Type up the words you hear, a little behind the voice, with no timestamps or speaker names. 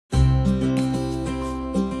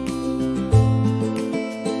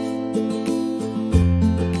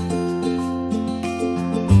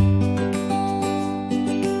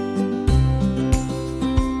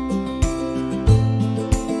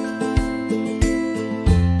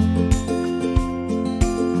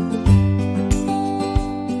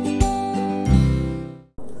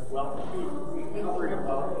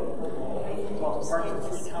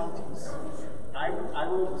I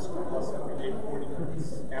rode the school bus every day 40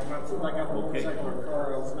 minutes. And when I feel like I'm motorcycle or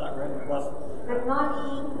car, I'll start riding the bus. Good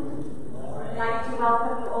morning. I'd like to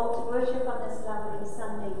welcome you all to worship on this lovely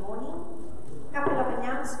Sunday morning. A couple of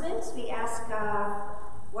announcements. We ask, we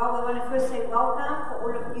want to first say welcome for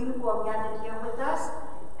all of you who are gathered here with us,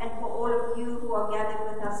 and for all of you who are gathered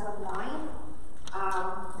with us online.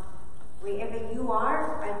 Wherever you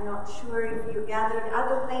are, I'm not sure if you're gathered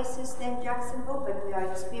other places than Jacksonville, but we are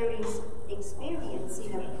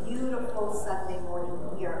experiencing a beautiful Sunday morning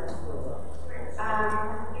here.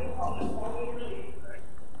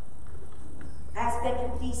 Ask that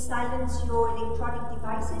you please silence your electronic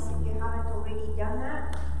devices if you haven't already done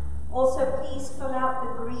that. Also, please fill out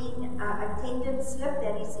the green attendance slip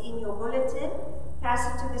that is in your bulletin. Pass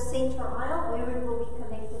it to the center aisle where it will be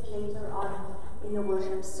collected later on in the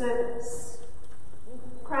worship service.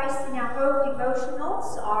 Christ in Our Home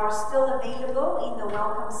devotionals are still available in the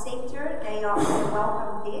Welcome Center. They are on the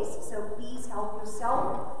welcome desk, so please help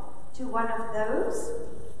yourself to one of those.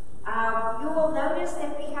 You will notice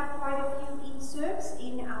that we have quite a few inserts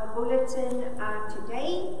in our bulletin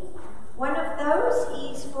today. One of those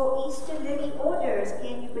is for Easter lily orders.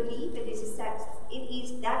 Can you believe it is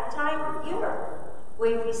that time of year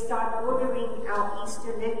when we start ordering our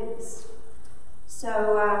Easter lilies? So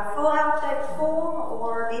fill out that form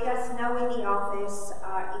or let us know in the office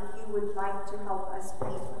if you would like to help us pay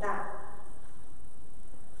for that.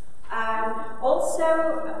 Also,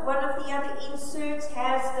 one of the other inserts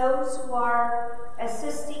has those who are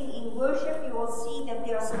assisting in worship. You will see that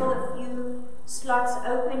there are still a few slots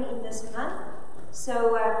open in this month.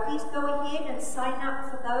 So please go ahead and sign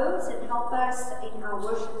up for those and help us in our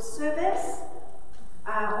worship service.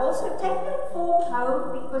 Also take that form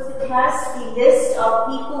home because it has the list of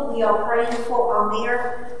people we are praying for on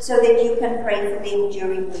there so that you can pray for them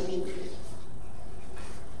during the week.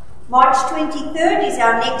 March 23rd is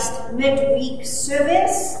our next midweek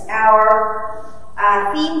service. Our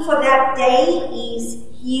theme for that day is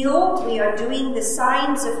Healed. We are doing the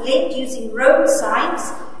signs of Lent using road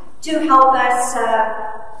signs to help us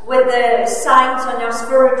with the signs on our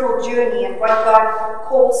spiritual journey and what God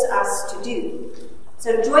calls us to do.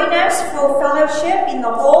 So join us for fellowship in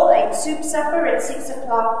the hall and soup supper at 6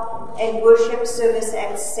 o'clock and worship service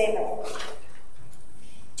at 7.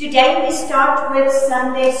 Today we start with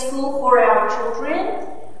Sunday school for our children.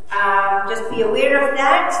 Just be aware of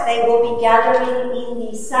that. They will be gathering in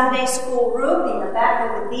the Sunday school room in the back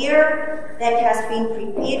of the beer that has been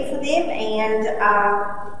prepared for them. And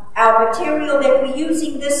our material that we're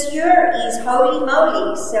using this year is Holy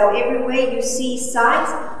Moly. So everywhere you see signs,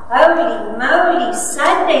 Holy Moly,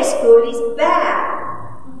 Sunday school is back.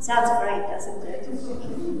 Sounds great, doesn't it?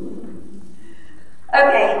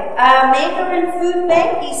 Okay, Mandarin Food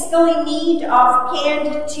Bank is still in need of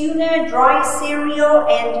canned tuna, dry cereal,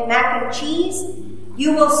 and mac and cheese.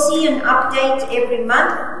 You will see an update every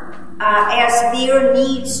month as their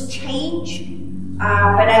needs change.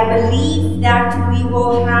 But I believe that we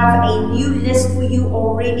will have a new list for you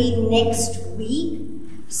already next week.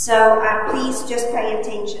 So please just pay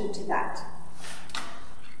attention to that.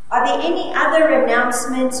 Are there any other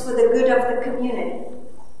announcements for the good of the community?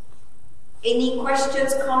 Any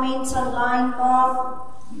questions, comments online,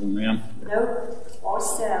 Bob? No, ma'am. No?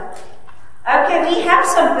 Awesome. Okay, we have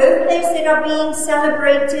some birthdays that are being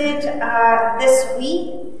celebrated this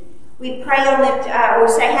week. We pray on or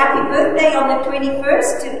say happy birthday on the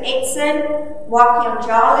 21st to Edson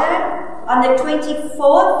Wakianjala, on the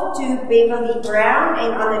 24th to Beverly Brown,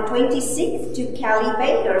 and on the 26th to Callie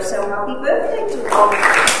Baker. So happy birthday to all.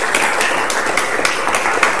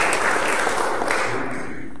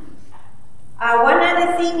 One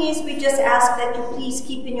other thing is we just ask that you please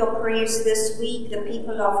keep in your prayers this week the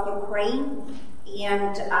people of Ukraine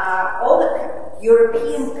and all the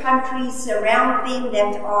European countries around them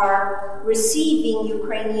that are receiving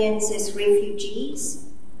Ukrainians as refugees.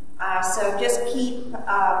 So just keep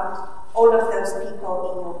all of those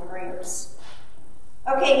people in your prayers.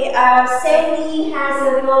 Okay, Sandy has a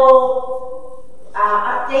little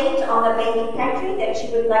update on the baby pantry that she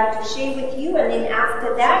would like to share with you, and then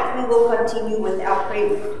after that we will continue with our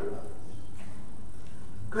prayer.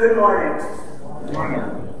 Good morning. Good morning.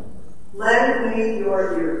 Lend me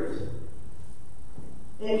your ears.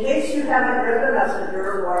 In case you haven't read the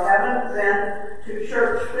messenger or haven't been to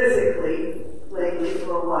church physically lately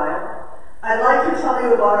for a while, I'd like to tell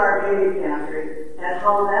you about our baby pantry and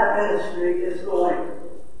how that ministry is going.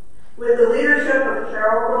 With the leadership of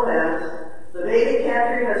Carol Gomez, the baby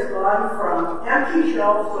pantry has gone from empty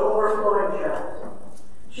shelves to overflowing shelves.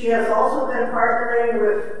 She has also been partnering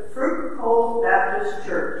with Fruit Cove Baptist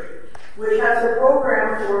Church which has a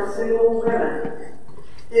program for single women.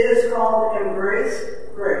 It is called Embrace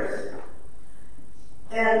Grace.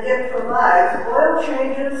 And it provides oil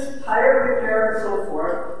changes, tire repair, and so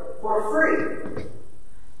forth for free.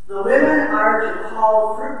 The women are to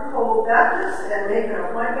call Fruit Cove Baptist and make an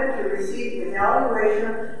appointment to receive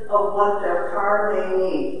evaluation of what their car may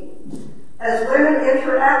need. As women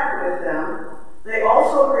interact with them, they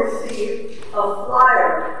also receive a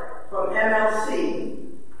flyer from MLC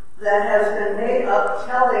that has been made up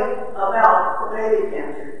telling about the baby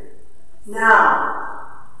pantry.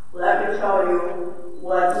 Now, let me tell you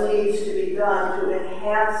what needs to be done to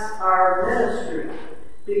enhance our ministry,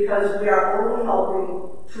 because we are only helping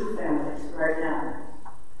 2 families right now.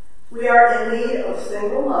 We are in need of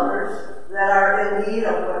single mothers that are in need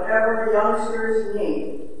of whatever youngsters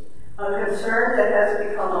need. A concern that has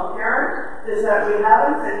become apparent is that we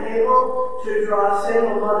haven't been able to draw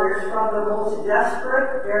single mothers from the most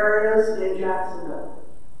desperate areas in Jacksonville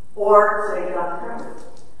or St. John County.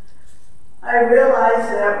 I realize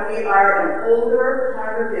that we are an older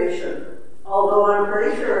congregation, although I'm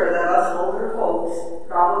pretty sure that us older folks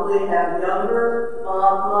probably have younger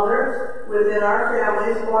mothers within our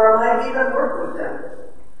families or might even work with them.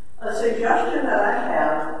 A suggestion that I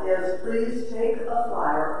have is please take a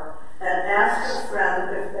flyer and ask a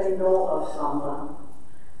friend if they know of someone.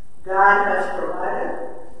 God has provided,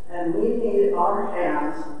 and we need our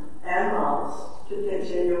hands and mouths to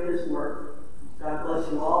continue His work. God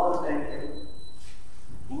bless you all, and thank you.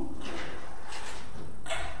 Thank you.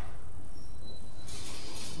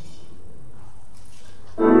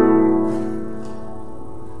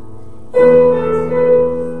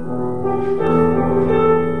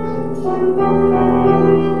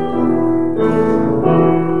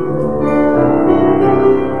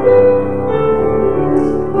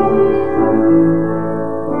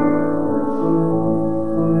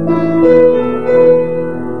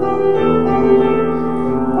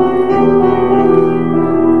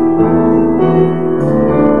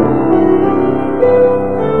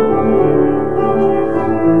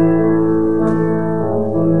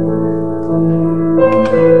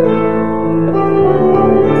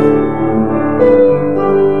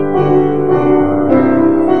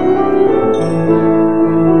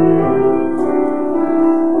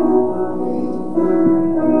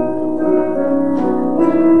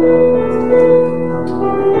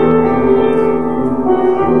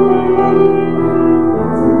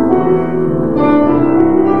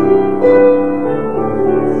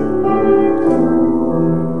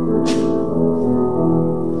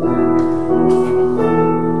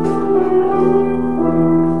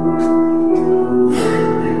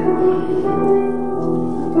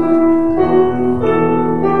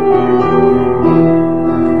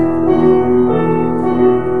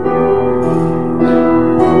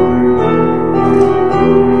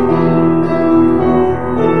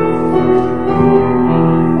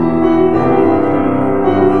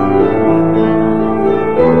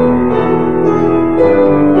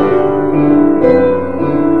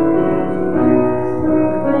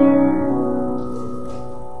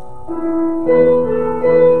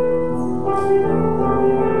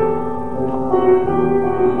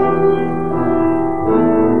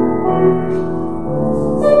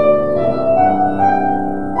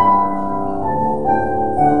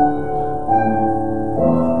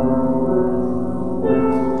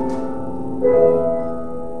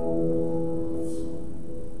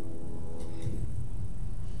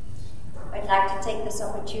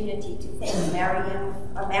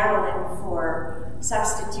 Marilyn for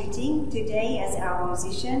substituting today as our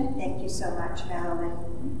musician. Thank you so much,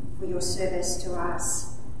 Marilyn, for your service to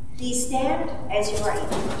us. Please stand as you are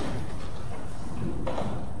able.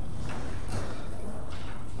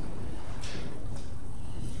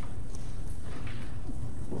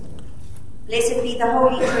 Blessed be the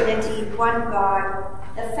Holy Trinity, one God,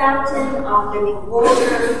 the fountain of living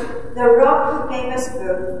water, the rock who gave us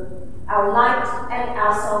birth, our light and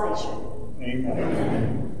our salvation.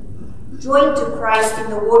 Amen. Joined to Christ in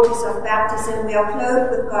the waters of baptism, we are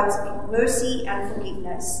clothed with God's mercy and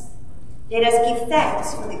forgiveness. Let us give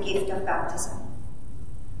thanks for the gift of baptism.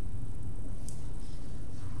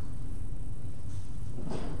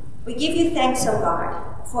 We give you thanks, O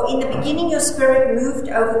God, for in the beginning your Spirit moved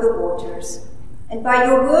over the waters, and by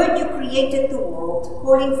your word you created the world,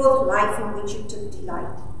 calling forth life in which you took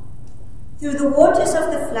delight. Through the waters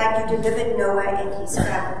of the flood you delivered Noah and his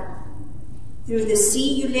family. Through the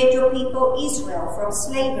sea you led your people Israel from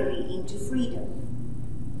slavery into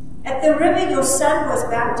freedom. At the river your son was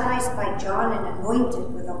baptized by John and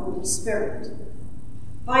anointed with the Holy Spirit.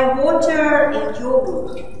 By water and your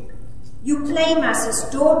word You claim us as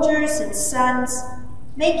daughters and sons,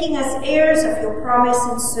 making us heirs of your promise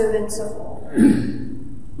and servants of all.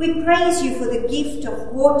 We praise you for the gift of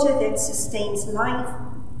water that sustains life,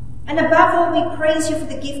 and above all we praise you for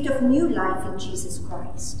the gift of new life in Jesus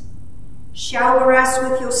Christ. Shower us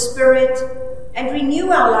with your Spirit and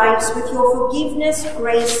renew our lives with your forgiveness,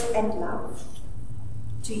 grace, and love.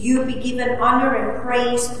 To you be given honor and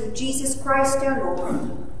praise through Jesus Christ our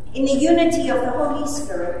Lord, in the unity of the Holy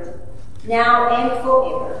Spirit, now and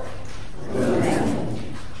forever. Amen.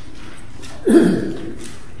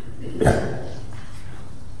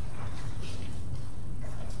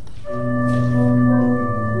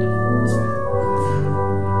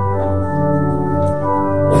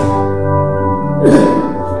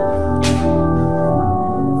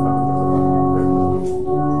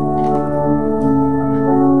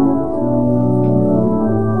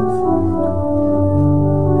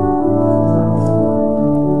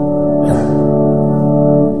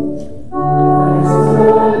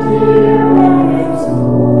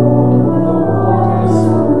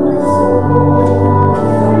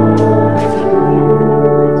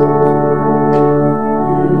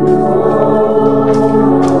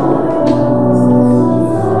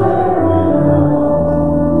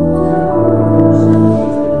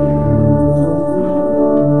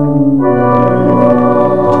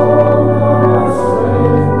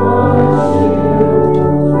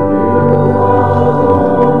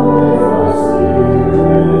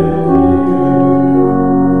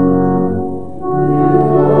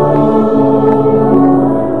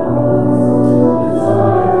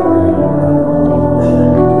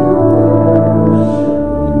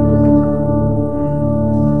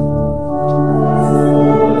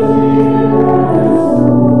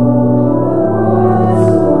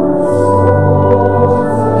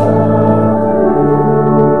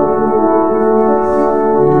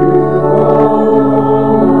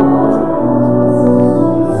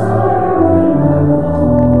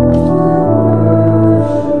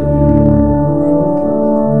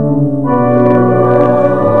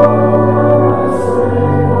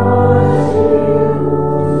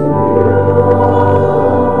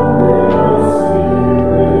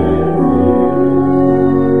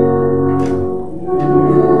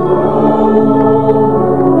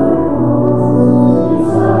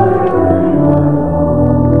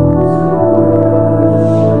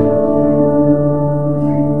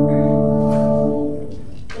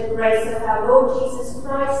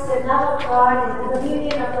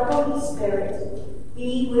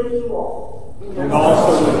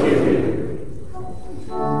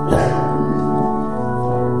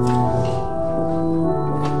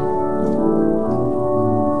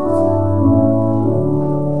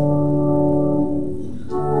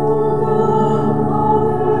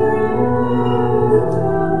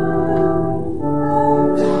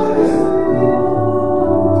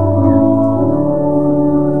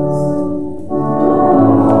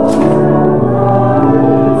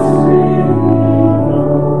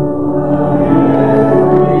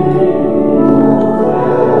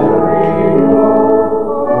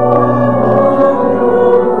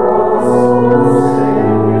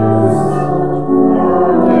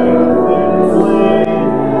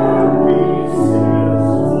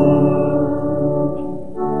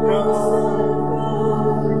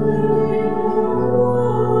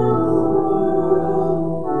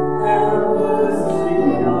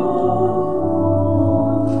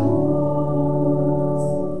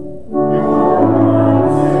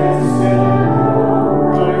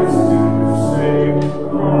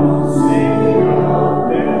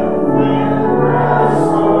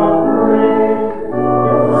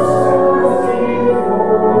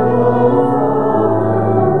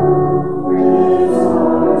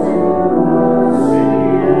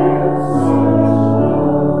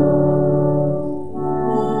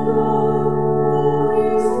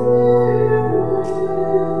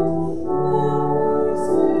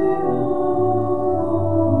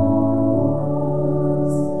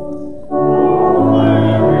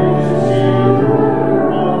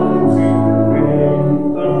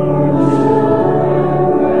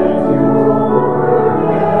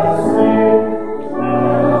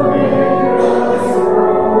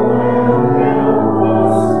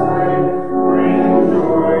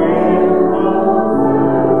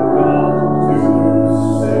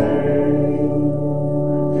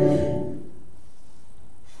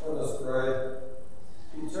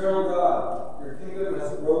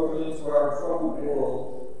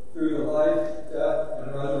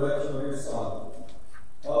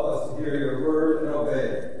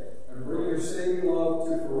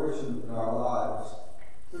 fruition in our lives.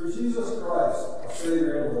 Through Jesus Christ, our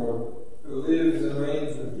Savior and Lord,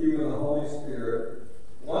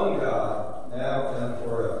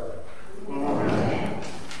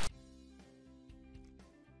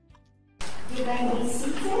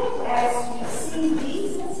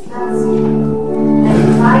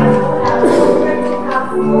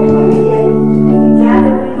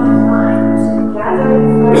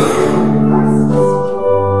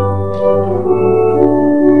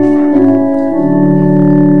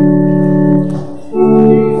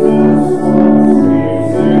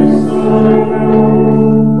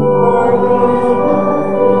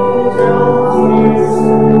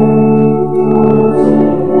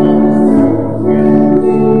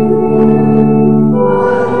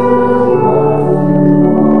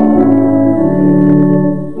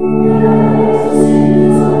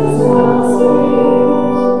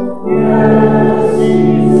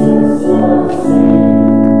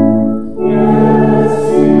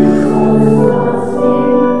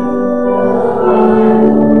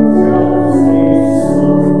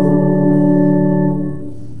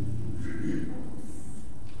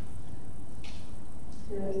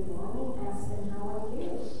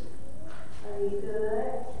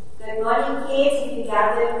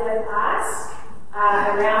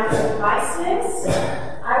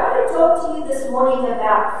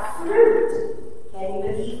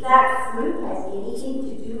 that fruit has anything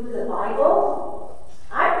to do with the Bible,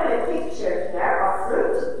 I put a picture here of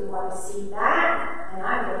fruit if you want to see that, and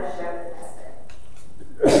I'm going to show you this.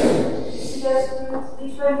 See those fruits?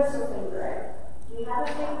 Which one is your favorite? Do you have a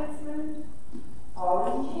favorite fruit?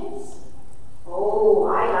 Oranges? Oh,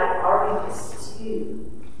 I like oranges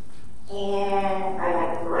too. And I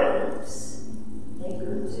like grapes. They're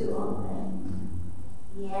good too, aren't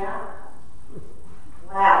they? Yeah.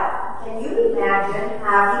 Well, can you imagine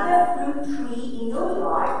having a fruit tree in your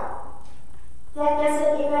yard that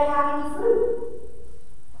doesn't ever have any fruit?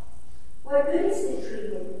 What good is the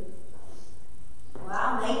tree? Well,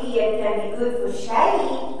 maybe it can be good for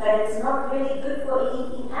shade, but it's not really good for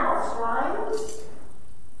anything else, right?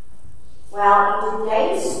 Well, in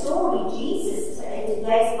today's story, in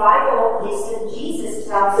today's Bible lesson, Jesus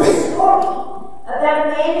tells a story about a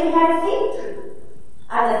man who had a fig tree.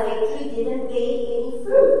 And the fig tree didn't bear any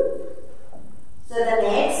fruit. So the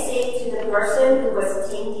man said to the person who was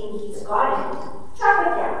tending his garden, chop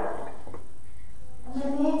it down. And the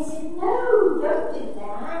man said, no, don't do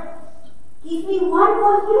that. Give me one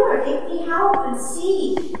more year. Let me help and see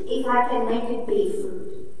if I can make it bear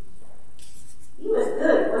fruit. He was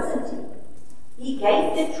good, wasn't he? He gave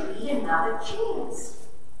the tree another chance.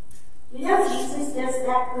 You know, Jesus does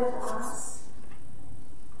that with us.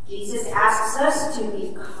 Jesus asks us to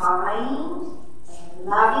be kind and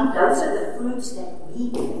loving. Those are the fruits that we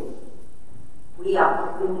do. We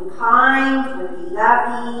are when we're kind, when we're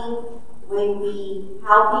loving, when we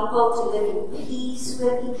help people to live in peace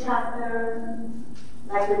with each other,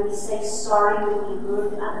 like when we say sorry when we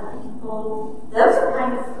hurt other people. Those are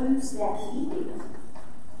kind of fruits that we do.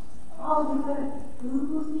 Oh, you got a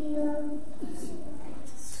boo-boo here?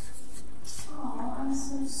 Oh, I'm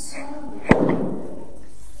so sorry.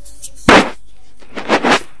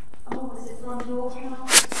 Oh, is it from your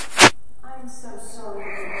house? I'm so sorry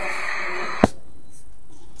for that.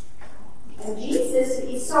 And Jesus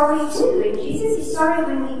is sorry too. And Jesus is sorry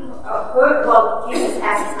when we hurt. Well, Jesus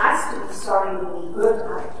asks us to be sorry when we hurt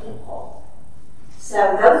other people. So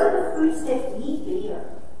those are the fruits that we bear.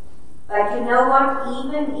 But you know what?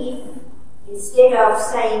 Even if instead of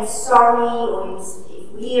saying sorry, or if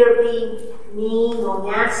we are being mean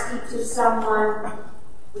or nasty to someone,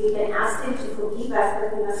 we can ask them to forgive us, but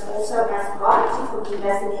we must also ask God to forgive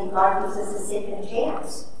us, and then God gives us a second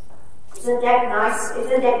chance. Isn't that nice?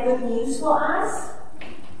 Isn't that good news for us?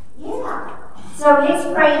 Yeah. So let's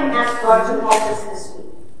pray and ask God to help us this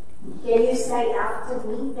week. Can you say after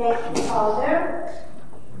me, thank you, Father,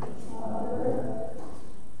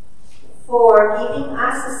 for giving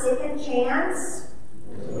us a second chance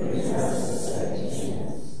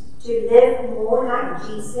to live more like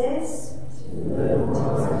Jesus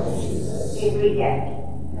every day.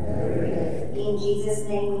 In Jesus'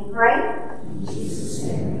 name we pray.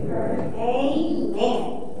 Amen.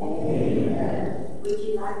 Amen. Would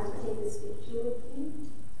you like to take this picture with you?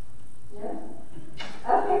 No?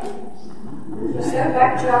 Okay. Let's go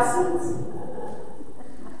back to our seats.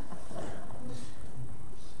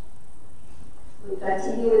 We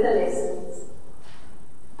continue with the lessons.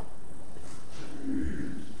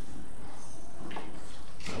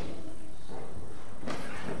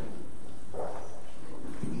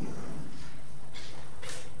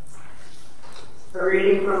 A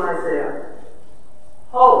reading from Isaiah.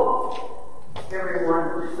 Ho, everyone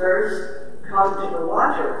who thirsts, come to the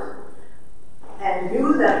waters. And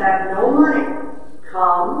you that have no money,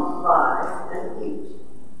 come buy and eat.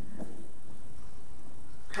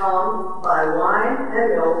 Come buy wine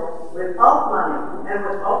and milk without money and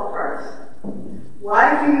without price. Why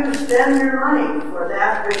do you spend your money for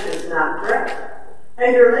that which is not bread,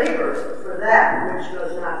 and your labor for that which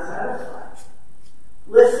does not satisfy?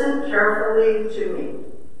 Listen carefully to me,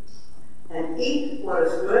 and eat what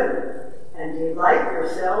is good, and delight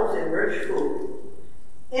yourselves in rich food.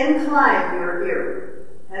 Incline your ear,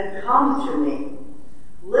 and come to me.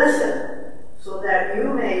 Listen, so that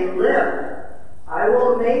you may live. I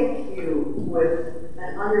will make you with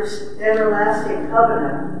an everlasting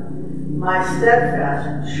covenant, my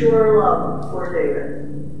steadfast, sure love for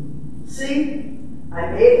David. See,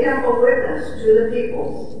 I made him a witness to the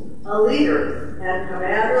peoples, a leader and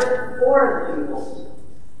commander for the peoples.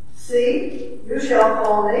 See, you shall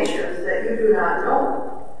call nations that you do not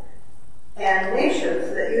know, and nations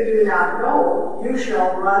that you do not know, they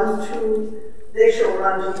shall run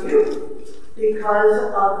to you, because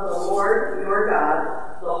of the Lord your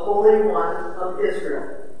God, the Holy One of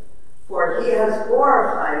Israel. For he has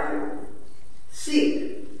glorified you.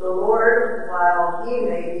 Seek the Lord while he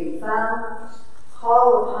may be found.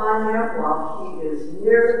 Call upon him while he is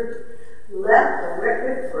near. Let the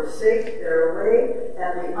wicked forsake their way,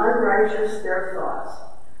 and the unrighteous their thoughts.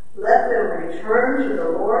 Let them return to the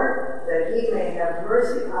Lord, that he may have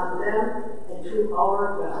mercy on them, and to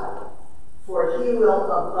our God, for he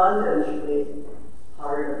will abundantly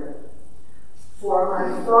pardon. For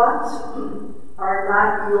my thoughts are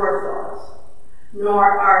not your thoughts,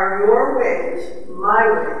 nor are your ways my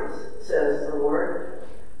ways, says the Lord.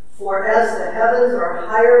 For as the heavens are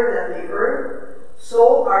higher than the earth,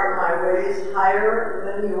 so are my ways higher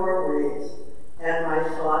than your ways, and my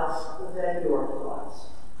thoughts than your thoughts.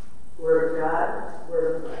 Word of God,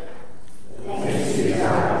 word of life. Thanks be to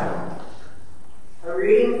God. A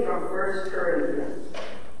reading from 1 Corinthians.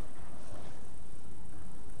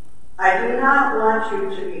 I do not want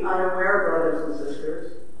you to be unaware, brothers and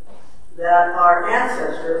sisters, that our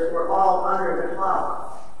ancestors were all under the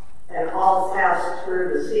cloud, and all passed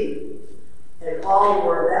through the sea, and all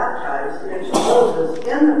were baptized into Moses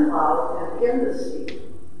in the cloud and in the sea,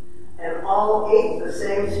 and all ate the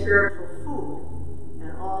same spiritual food,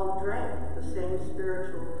 and all drank the same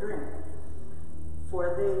spiritual drink.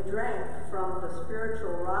 For they drank from the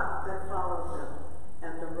spiritual rock that followed them,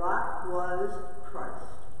 and the rock was Christ.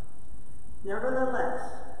 Nevertheless,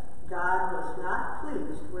 God was not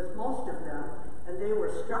pleased with most of them, and they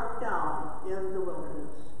were struck down in the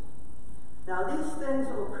wilderness. Now these things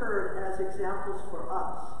occurred as examples for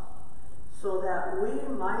us, so that we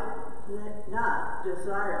might not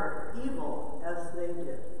desire evil as they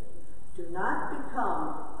did. Do not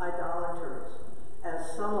become idolaters,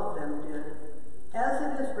 as some of them did. As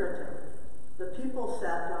it is written, the people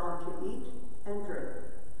sat down to eat and drink,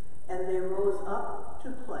 and they rose up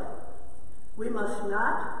to play. We must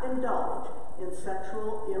not indulge in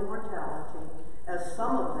sexual immorality, as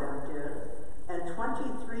some of them did, and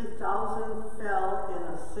 23,000 fell in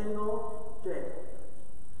a single day.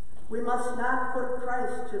 We must not put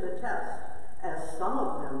Christ to the test, as some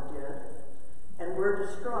of them did, and were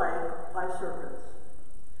destroyed by serpents.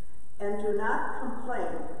 And do not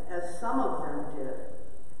complain, as some of them did,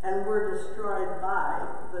 and were destroyed by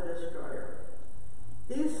the destroyer.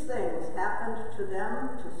 These things happened to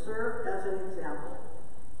them to serve as an example,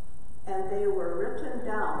 and they were written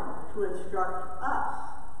down to instruct us,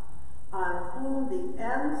 on whom the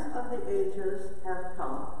ends of the ages have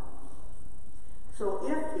come. So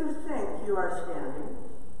if you think you are standing,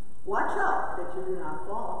 watch out that you do not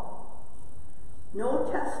fall.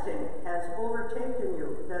 No testing has overtaken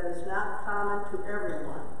you that is not common to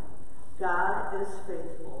everyone. God is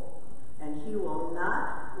faithful, and he will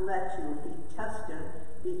not let you be tested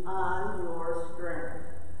beyond your strength.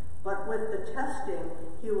 But with the testing,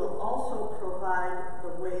 he will also provide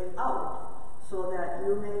the way out, so that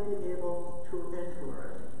you may be able to endure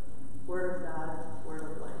it. Word of God, word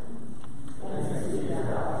of life. Thanks be to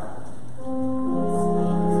God.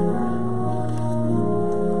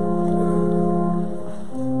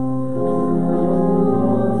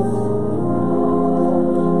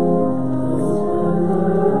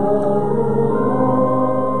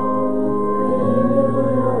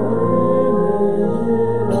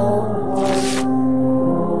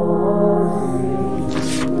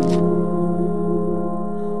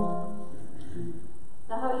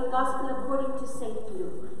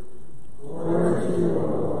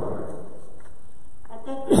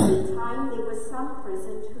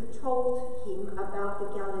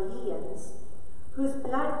 whose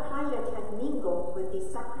blood Pilate had mingled with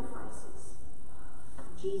their sacrifices.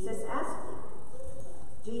 Jesus asked them,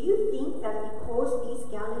 "Do you think that because these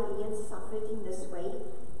Galileans suffered in this way,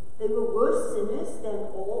 they were worse sinners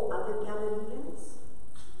than all other Galileans?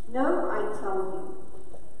 No, I tell you,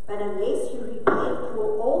 but unless you repent, you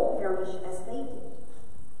will all perish as they did.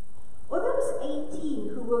 Or those 18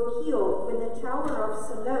 who were killed when the Tower of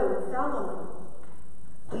Siloam fell on them,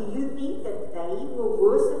 do you think that they were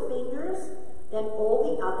worse offenders than all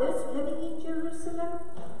the others living in Jerusalem?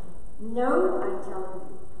 No, I tell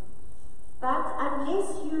you. But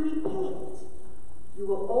unless you repent, you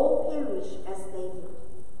will all perish as they did."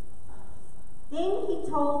 Then he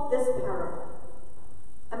told this parable.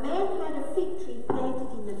 A man had a fig tree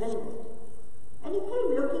planted in the vineyard, and he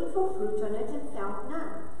came looking for fruit on it and found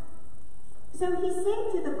none. So he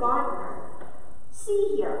said to the gardener,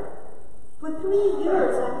 "See here, for 3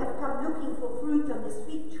 years I have come looking for fruit on this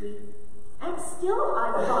fig tree, and still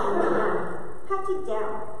I find none. Cut it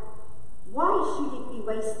down. Why should it be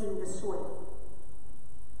wasting the soil?"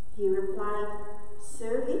 He replied,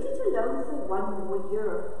 "Sir, let it alone for 1 more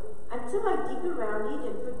year, until I dig around it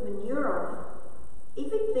and put manure on it.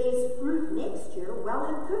 If it bears fruit next year, well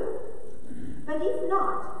and good. But if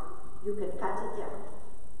not, you can cut it down."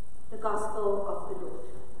 The Gospel of the Lord.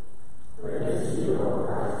 Praise to you, O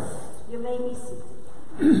Christ. You may be seated.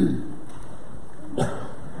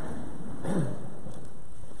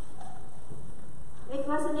 It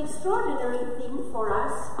was an extraordinary thing for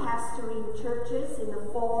us pastoring churches in the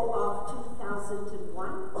fall of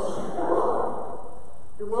 2001.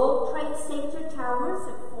 The World Trade Center towers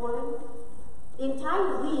had fallen. The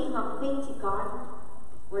entire wing of Pentagon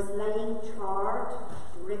was laying charred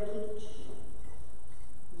wreckage.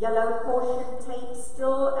 Yellow caution tape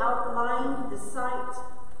still outlined the site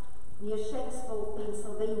near Shakespeare,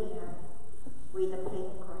 Pennsylvania, where the plane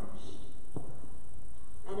crashed.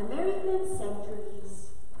 And American sanctuaries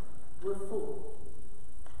were full.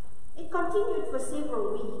 It continued for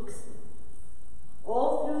several weeks,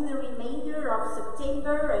 all through the remainder of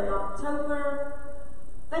September and October,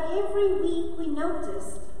 but every week we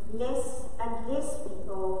noticed less and less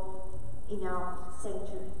people in our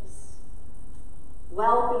sanctuaries.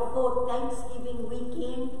 Well before Thanksgiving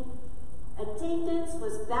weekend, attendance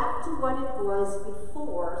was back to what it was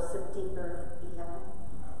before September 11th.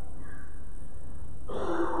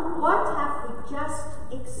 What have we just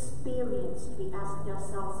experienced, we asked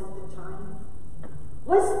ourselves at the time.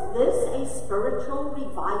 Was this a spiritual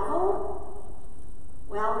revival?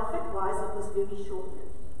 Well, if it was very short-lived.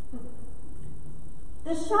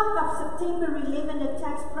 The shock of September 11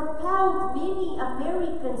 attacks propelled many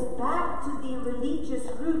Americans back to their religious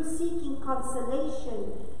roots seeking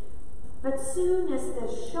consolation. But soon as the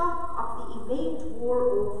shock of the event wore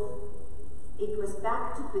off, it was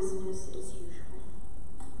back to business as usual.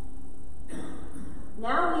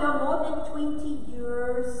 Now we are more than 20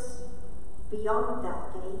 years beyond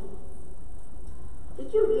that day.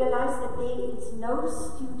 Did you realize that there is no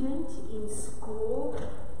student in school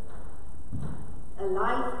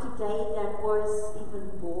alive today that was even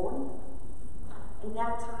born in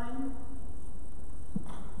that time?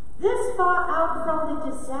 This far out from the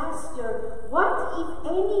disaster, what, if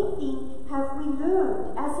anything, have we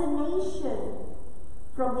learned as a nation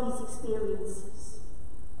from these experiences?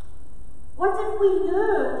 What have we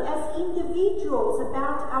learned as individuals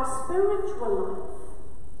about our spiritual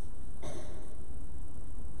life?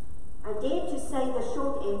 I dare to say the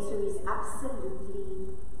short answer is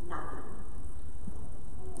absolutely nothing.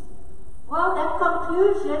 Well, that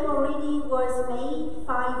conclusion already was made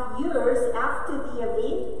 5 years after the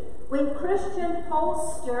event, when Christian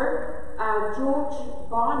pollster George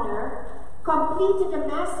Barna completed a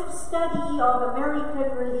massive study of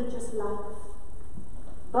American religious life.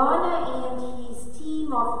 Barna and his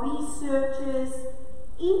team of researchers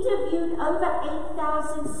interviewed over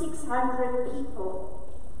 8,600 people,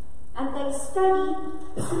 and they studied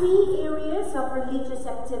 3 areas of religious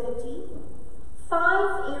activity,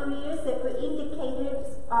 5 areas that were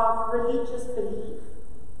indicators of religious belief,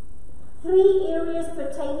 3 areas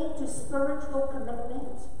pertaining to spiritual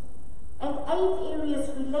commitment, and 8 areas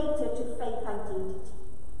related to faith identity.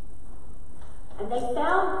 And they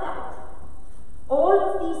found that all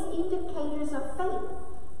of these indicators of faith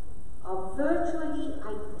are virtually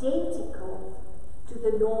identical to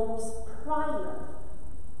the norms prior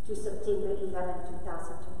to September 11,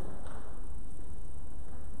 2001.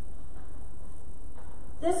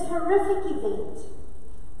 This horrific event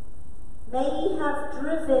may have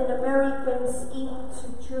driven Americans into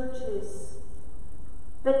churches,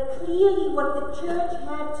 but clearly what the church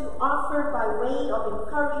had to offer by way of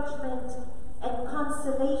encouragement and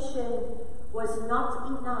consolation was not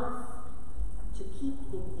enough to keep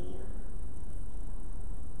them there.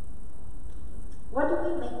 What do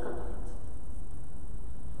we make of it?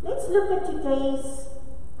 Let's look at today's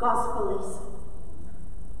gospel lesson.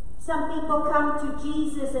 Some people come to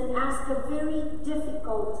Jesus and ask a very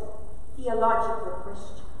difficult theological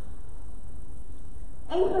question.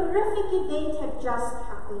 A horrific event had just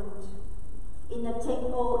happened in a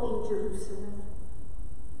temple in Jerusalem.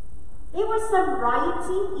 There was some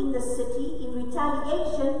rioting in the city. In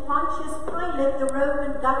retaliation, Pontius Pilate, the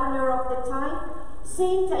Roman governor of the time,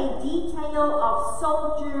 sent a detail of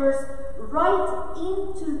soldiers right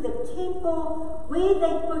into the temple, where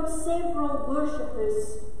they put several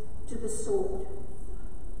worshippers to the sword.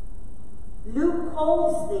 Luke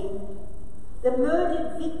calls them the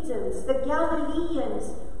murdered victims, the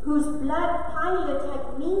Galileans whose blood Pilate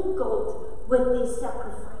had mingled with their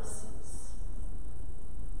sacrifices.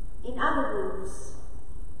 In other words,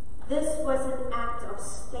 this was an act of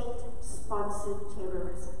state-sponsored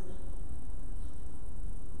terrorism.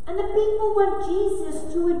 And the people want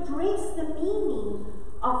Jesus to address the meaning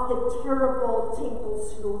of the terrible temple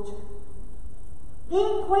slaughter.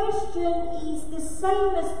 Their question is the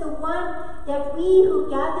same as the one that we who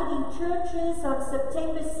gathered in churches on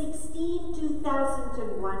September 16,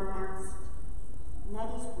 2001 asked. And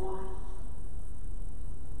that is why.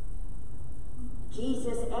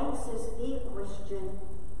 Jesus answers their question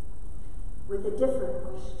with a different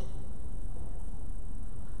question.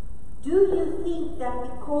 Do you think that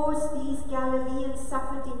because these Galileans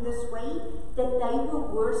suffered in this way, that they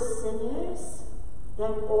were worse sinners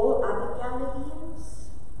than all other Galileans?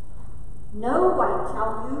 No, I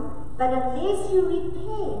tell you, but unless you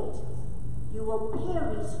repent, you will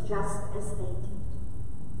perish just as they did.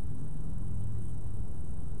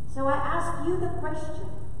 So I ask you the question,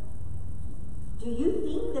 do you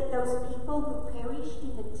think that those people who perished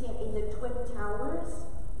in the Twin Towers,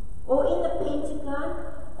 or in the Pentagon,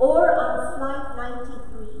 or on Flight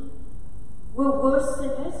 93, were worse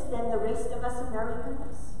sinners than the rest of us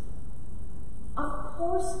Americans? Of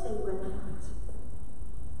course they were not.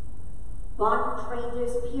 Bond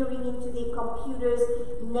traders peering into their computers,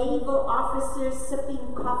 naval officers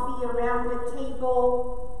sipping coffee around a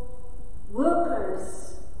table,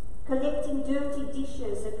 workers collecting dirty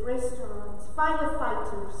dishes at restaurants,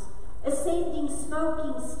 firefighters ascending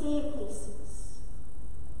smoking staircases.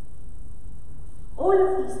 All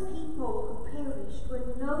of these people who perished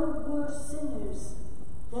were no worse sinners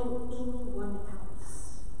than anyone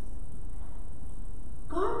else.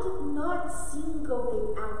 God did not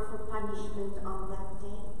single them out for punishment on that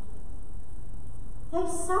day. They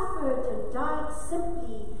suffered and died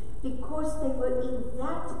simply because they were in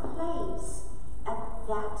that place at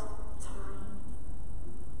that time.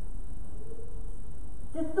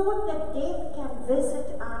 The thought that death can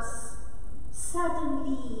visit us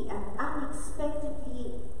suddenly and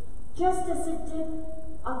unexpectedly, just as it did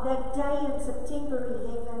on that day in September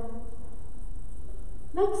 11,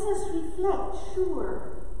 makes us reflect,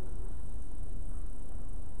 sure.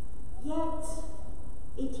 Yet,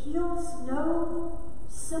 it yields no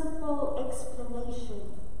simple explanation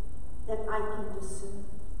that I can discern.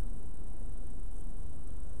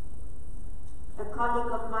 A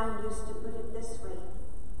colleague of mine used to put it this way,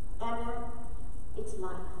 Anna, it's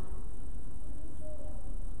life.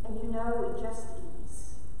 And you know, it just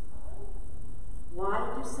is.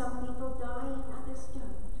 Why do some people die and others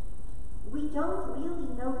don't? We don't really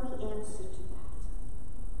know the answer to that.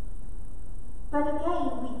 But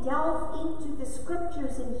again, we delve into the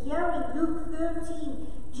scriptures, and here in Luke 13,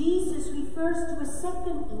 Jesus refers to a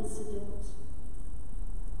second incident.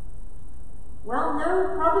 Well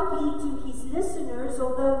known probably to his listeners,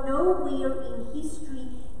 although nowhere in history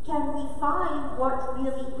can we find what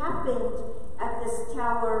really happened at this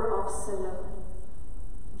Tower of Siloam.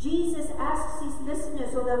 Jesus asks his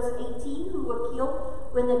listeners, or those 18 who were killed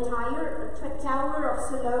when the Tower of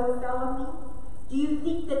Siloam fell on them, do you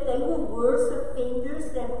think that they were worse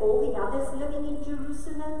offenders than all the others living in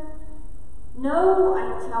Jerusalem? No,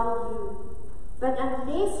 I tell you, but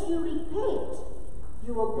unless you repent,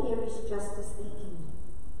 you will perish just as they did.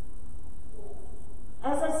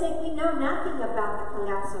 As I said, we know nothing about the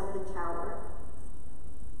collapse of the tower.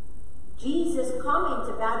 Jesus' comment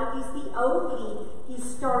about it is the only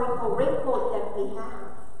historical record that we have.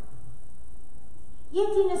 Yet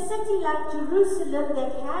in a city like Jerusalem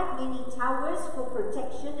that had many towers for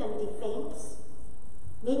protection and defense,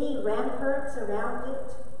 many ramparts around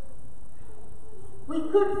it, we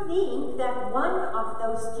could think that one of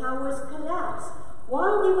those towers collapsed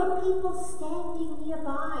while there were people standing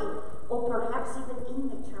nearby, or perhaps even in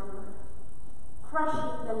the tower,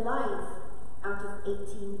 crushing the life out of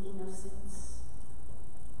 18 innocents.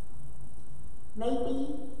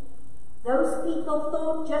 Maybe those people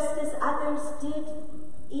thought, just as others did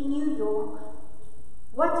in New York,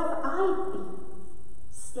 what if I'd been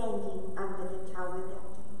standing under the tower that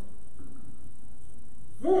day?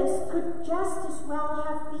 This could just as well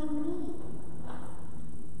have been me.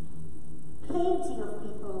 Plenty of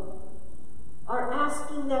people are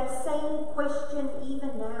asking that same question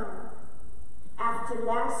even now, after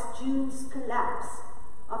last June's collapse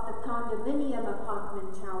of the condominium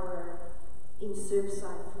apartment tower in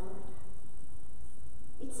Surfside, Florida.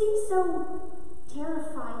 It seems so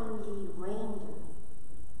terrifyingly random.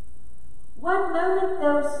 One moment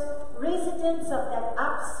those residents of that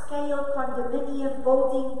upscale condominium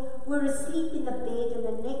building were asleep in the bed, and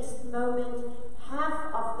the next moment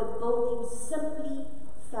half of the building simply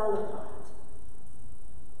fell apart.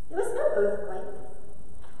 There was no earthquake.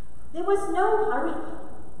 There was no hurricane.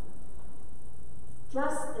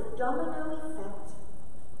 Just the domino effect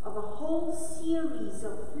of a whole series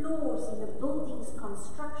of flaws in the building's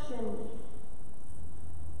construction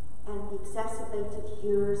and the exacerbated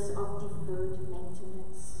years of deferred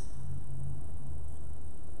maintenance.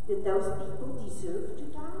 Did those people deserve to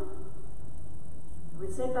die? I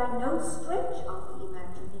would say by no stretch of the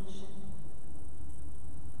imagination.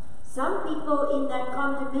 Some people in that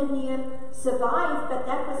condominium survived, but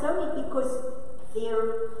that was only because Their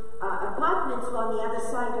apartments were on the other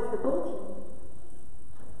side of the building.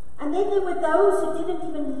 And then there were those who didn't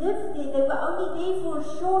even live there. They were only there for a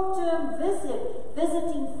short-term visit,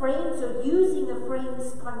 visiting friends or using a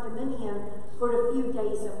friend's condominium for a few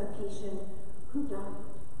days of vacation, who died.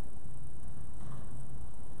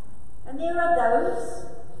 And there are those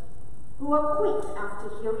who are quick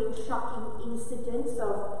after hearing shocking incidents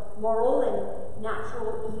of moral and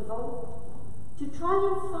natural evil to try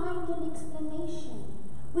and find an explanation.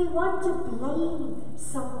 We want to blame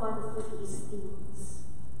someone for these things.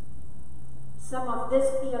 Some of this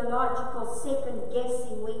theological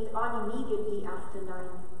second-guessing went on immediately after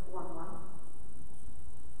 9/11.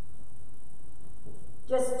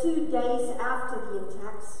 Just 2 days after the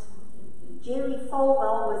attacks, Jerry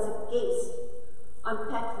Falwell was a guest on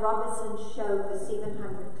Pat Robertson's show, The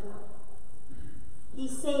 700 Club. He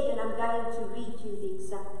said, and I'm going to read you the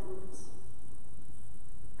exact words,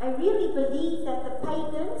 "I really believe that the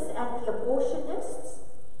pagans and the abortionists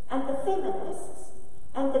and the feminists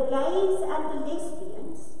and the gays and the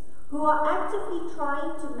lesbians who are actively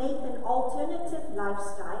trying to make an alternative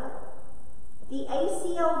lifestyle, the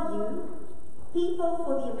ACLU, People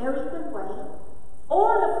for the American Way,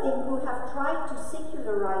 all of them who have tried to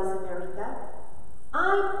secularize America,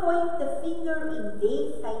 I point the finger in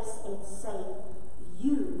their face and say,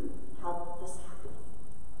 you helped this happen."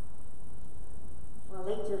 Well,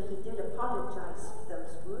 later he did apologize for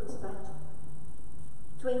those words, but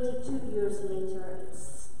 22 years later, it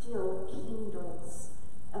still kindles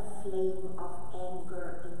a flame of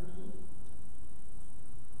anger in me.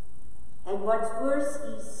 And what's worse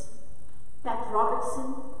is Pat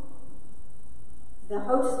Robertson, the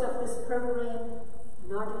host of this program,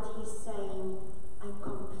 nodded his saying, "I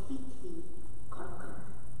completely concur."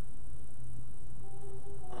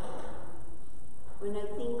 When I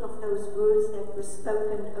think of those words that were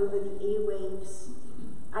spoken over the airwaves,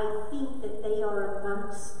 I think that they are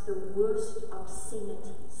amongst the worst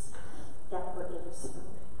obscenities that were ever spoken.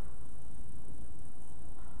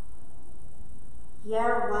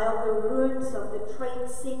 Here, while the ruins of the Trade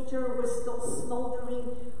Center were still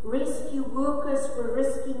smoldering, rescue workers were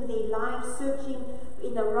risking their lives searching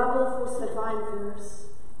in the rubble for survivors.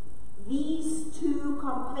 These two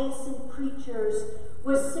complacent preachers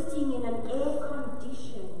were sitting in an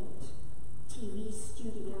air-conditioned TV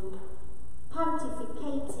studio,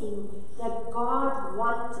 pontificating that God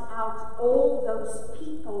wiped out all those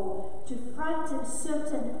people to frighten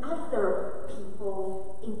certain other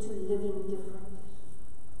people into living differently.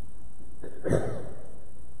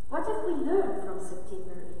 What have we learned from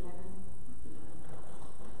September 11?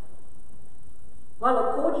 Well,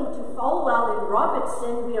 according to Falwell and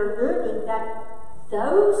Robertson, we are learning that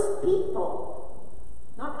those people,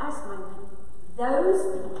 not us, mind you, those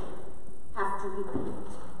people have to repent.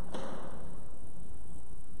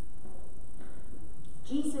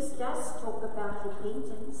 Jesus does talk about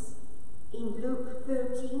repentance in Luke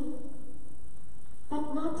 13,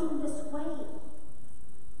 but not in this way.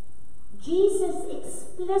 Jesus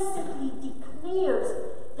explicitly declares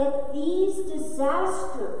that these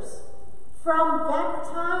disasters from that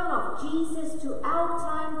time of Jesus to our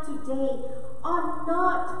time today are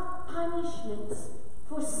not punishments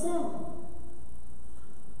for sin.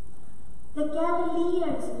 The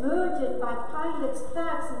Galileans murdered by Pilate's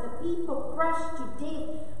thugs and the people crushed to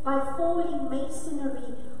death by falling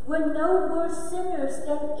masonry were no worse sinners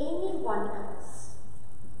than anyone else.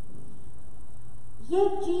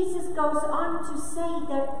 Yet Jesus goes on to say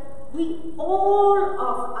that we, all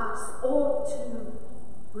of us, ought to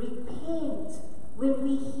repent when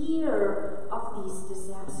we hear of these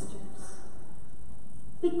disasters.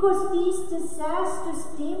 Because these disasters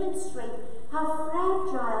demonstrate how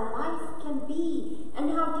fragile life can be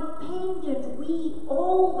and how dependent we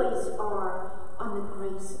always are on the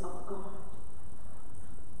grace of God.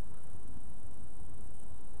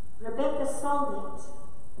 Rebecca Solnit,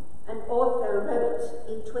 an author, wrote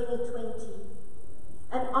in 2020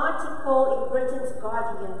 an article in Britain's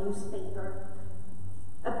Guardian newspaper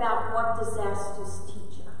about what disasters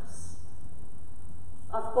teach us.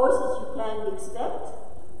 Of course, as you can expect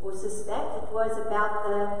or suspect, it was about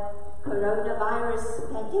the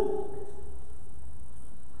coronavirus pandemic.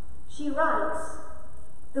 She writes,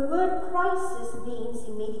 "The word crisis means,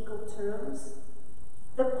 in medical terms,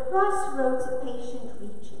 the crossroads a patient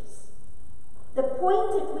reaches, the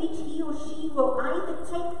point at which he or she will either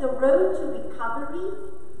take the road to recovery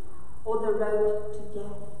or the road to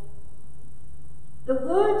death. The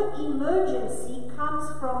word emergency comes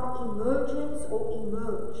from emergence or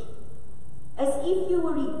emerge, as if you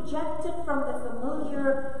were ejected from the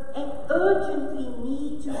familiar and urgently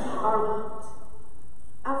need to be oriented.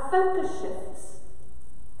 Our focus shifts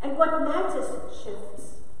And what matters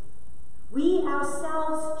shifts. We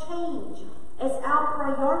ourselves change as our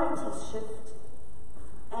priorities shift,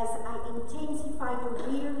 as our intensified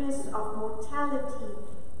awareness of mortality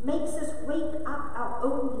makes us wake up our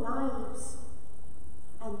own lives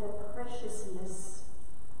and the preciousness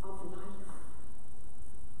of life.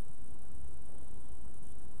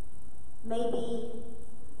 Maybe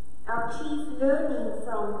our chief learning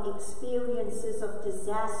from experiences of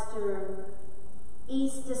disaster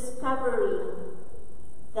is discovering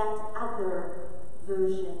that other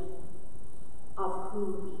version of who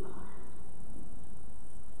we are.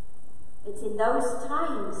 It's in those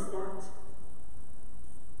times that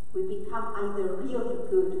we become either really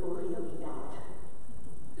good or really bad.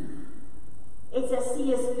 It's as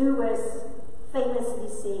C.S. Lewis famously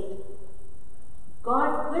said,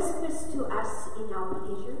 God whispers to us in our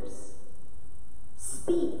pleasures,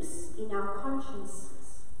 speaks in our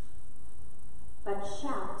consciences, but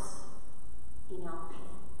shouts in our pain.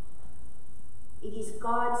 It is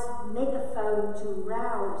God's megaphone to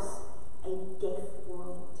rouse a deaf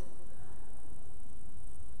world.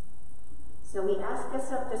 So we ask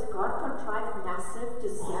ourselves, does God contrive massive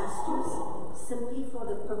disasters simply for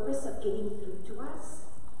the purpose of getting through to us?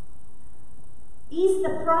 Is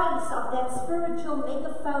the price of that spiritual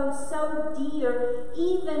megaphone so dear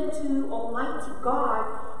even to Almighty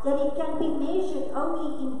God that it can be measured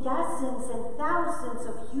only in dozens and thousands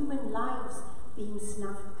of human lives being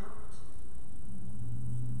snuffed out?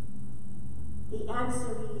 The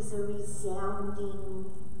answer is a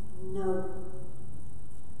resounding no.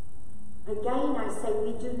 Again, I say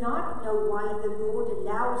we do not know why the Lord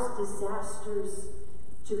allows disasters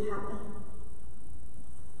to happen.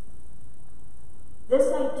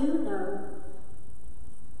 This I do know,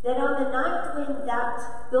 that on the night when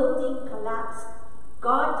that building collapsed,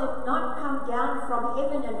 God did not come down from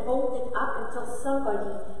heaven and hold it up until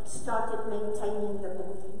somebody started maintaining the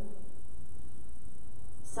building.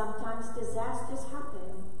 Sometimes disasters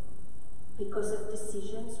happen because of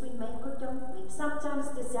decisions we make or don't make. Sometimes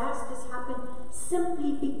disasters happen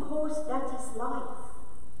simply because that is life.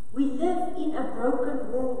 We live in a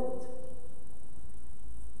broken world.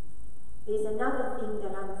 There's another thing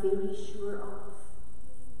that I'm very sure of.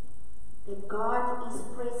 That God is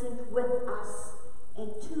present with us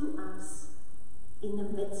and to us in the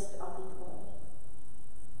midst of it all.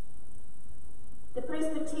 The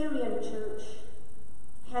Presbyterian Church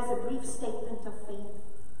has a brief statement of faith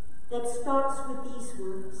that starts with these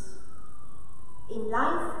words. In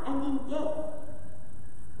life and in death,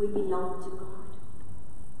 we belong to God.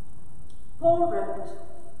 Paul wrote,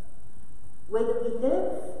 whether we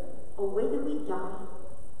live or whether we die,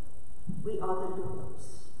 we are the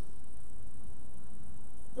Lord's.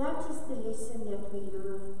 That is the lesson that we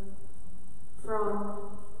learn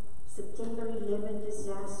from September 11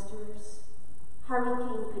 disasters,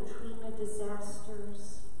 Hurricane Katrina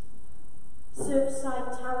disasters,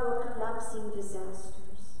 Surfside Tower collapsing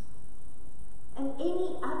disasters, and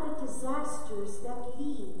any other disasters that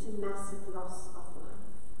lead to massive loss of life.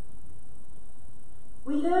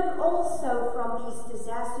 We learn also from these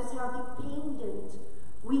disasters how dependent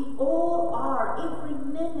we all are every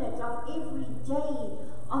minute of every day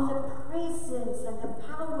on the presence and the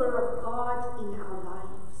power of God in our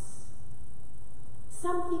lives.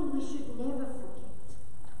 Something we should never forget.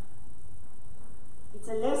 It's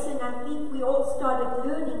a lesson I think we all started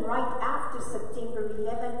learning right after September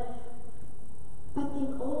 11, but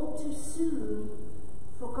then all too soon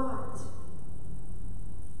forgot.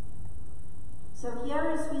 So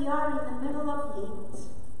here as we are in the middle of Lent,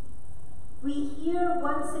 we hear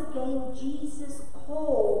once again Jesus'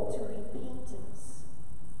 call to repentance.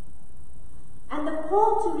 And the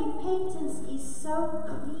call to repentance is so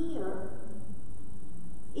clear.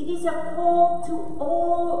 It is a call to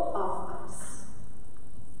all of us,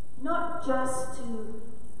 not just to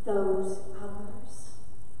those others.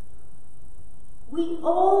 We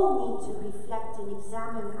all need to reflect and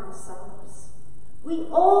examine ourselves. We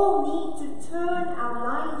all need to turn our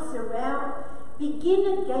lives around,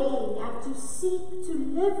 begin again, and to seek to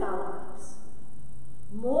live our lives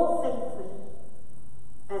more faithfully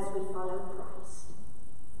as we follow Christ.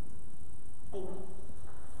 Amen.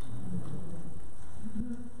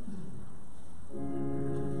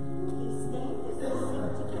 Please stand as we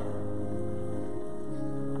sing together.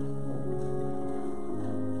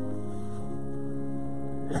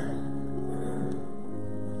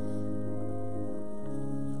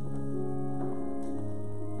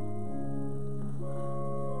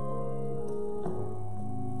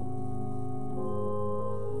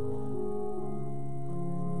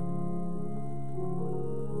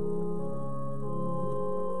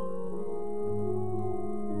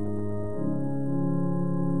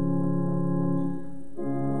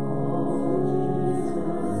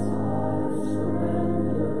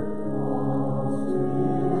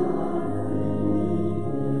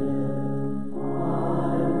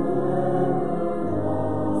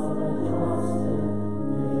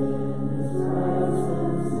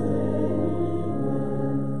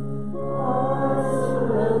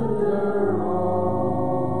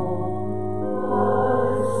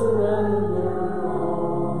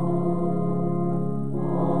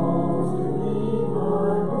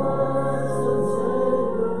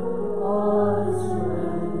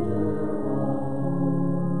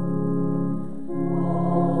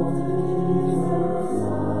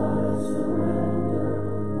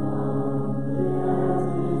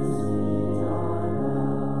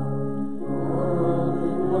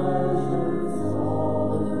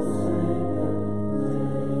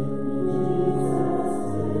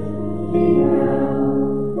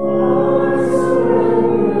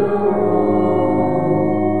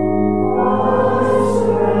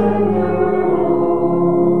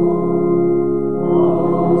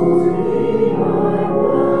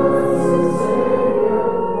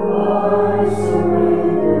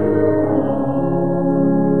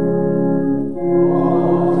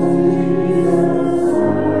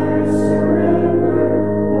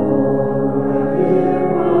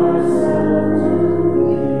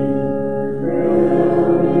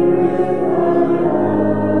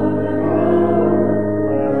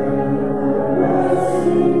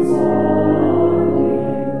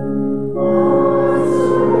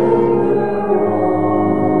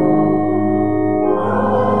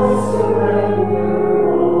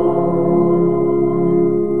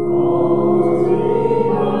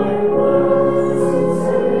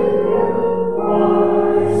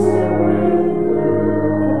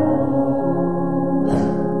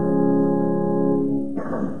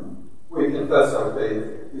 confess our faith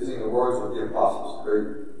using the words of the Apostles' Creed.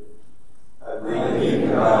 I believe in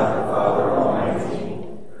God the Father Almighty,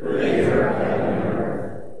 creator of heaven and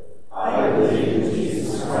earth. I believe in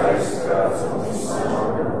Jesus Christ, God's only Son,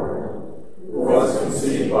 our Lord, who was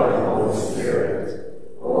conceived by the Holy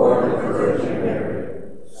Spirit, born of the Virgin Mary,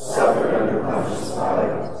 suffered under Pontius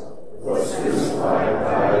Pilate, was crucified,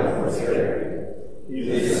 died, and was buried. He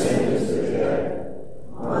descended to the dead.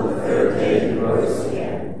 On the third day he rose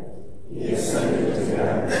again. He ascended to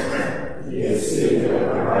heaven. He is seated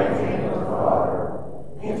at the right hand of the Father,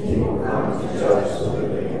 and he will come to judge the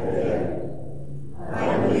living and the dead.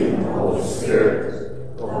 I believe in the Holy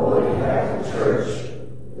Spirit, the Holy Catholic Church,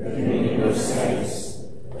 the communion of saints,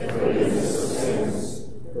 the forgiveness of sins,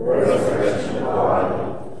 the resurrection of the body,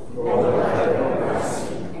 and the life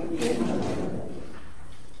everlasting.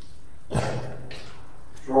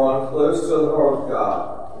 Drawn close to the heart of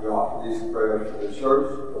God, we offer these prayers for the church,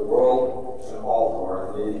 the world, and all who are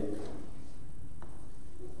in need.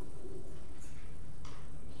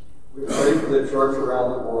 We pray for the church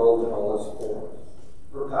around the world in all its forms,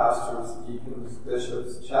 for pastors, deacons,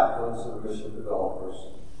 bishops, chaplains, and mission developers,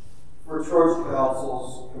 for church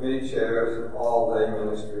councils, committee chairs, and all lay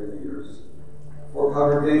ministry leaders, for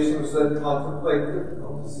congregations that contemplate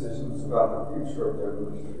difficult decisions about the future of their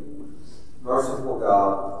ministry. Merciful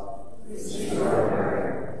God, receive our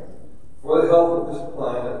prayer. For the health of this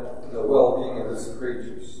planet and the well-being of its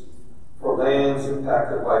creatures, for lands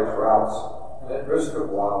impacted by droughts and at risk of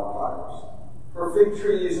wildfires, for fig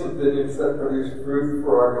trees and vineyards that produce fruit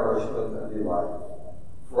for our nourishment and delight,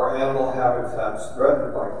 for animal habitats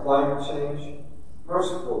threatened by climate change.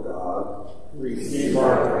 Merciful God, receive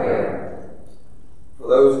our prayer. For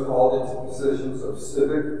those called into positions of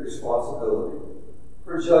civic responsibility,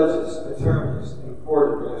 for judges, attorneys, and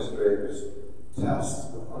court administrators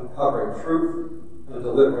tasked with uncovering truth and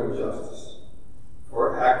delivering justice,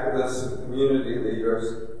 for activists and community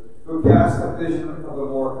leaders who cast a vision of a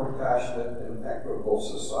more compassionate and equitable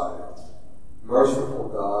society. Merciful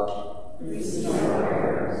God, receive our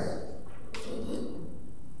prayers.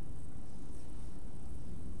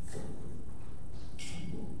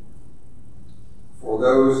 For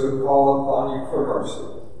those who call upon you for mercy,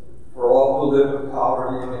 for all who live in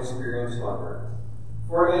poverty and experience hunger,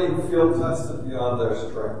 for any who feel tested beyond their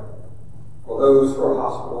strength, for those who are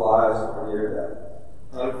hospitalized or near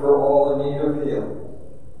death, and for all in need of healing,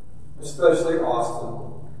 especially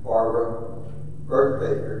Austin, Barbara, Bert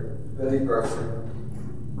Baker, Betty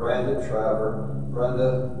Gerson, Brandon Traver,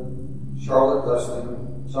 Brenda, Charlotte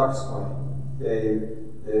Dustin, Chuck Swain, Dave,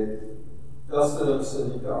 Dick, Dustin and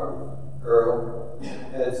Cindy Darby, Earl,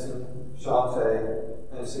 Edson, Shantae,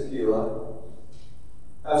 and Sakila,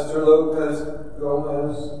 Esther Lopez,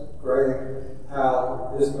 Gomez, Greg,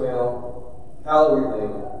 Hal, Ismail, Halloween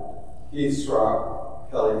Lena, Keith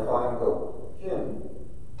Strock, Kelly Feingold, Kim,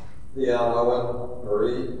 Leon Owen,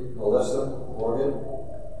 Marie, Melissa, Morgan,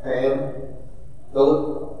 Pam,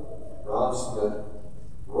 Philip, Ron Smith,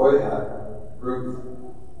 Roy Hacker,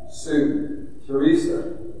 Ruth, Sue,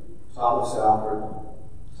 Teresa, Thomas Alfred,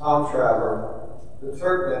 Tom Traver, the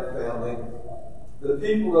Turknet family, the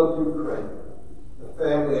people of Ukraine, the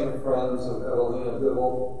family and friends of Evelina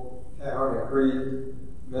Dibble, Karen Creed,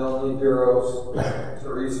 Melanie Duros,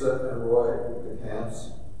 Teresa and Roy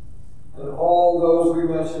DeCamps, and all those we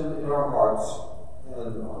mention in our hearts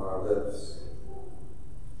and on our lips.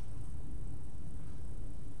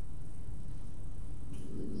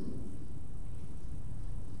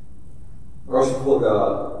 Merciful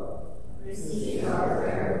God, receive our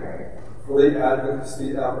prayer. For the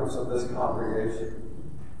advocacy efforts of this congregation,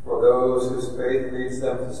 for those whose faith leads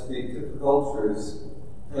them to speak difficult truths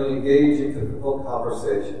and engage in difficult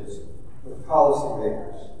conversations with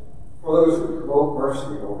policymakers, for those who promote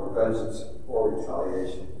mercy over vengeance or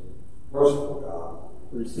retaliation. Merciful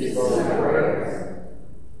God, receive our prayers.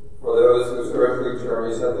 For those whose earthly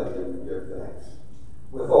journeys have ended, we give thanks.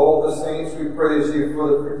 With all the saints, we praise you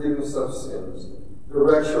for the forgiveness of sins, the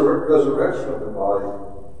resurrection of the body,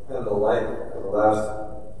 and the life everlasting.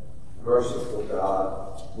 Merciful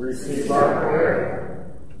God, receive our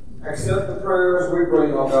prayer. Accept the prayers we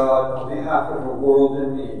bring, O God, on behalf of a world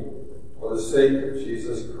in need, for the sake of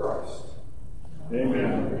Jesus Christ.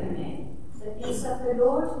 Amen. The peace of the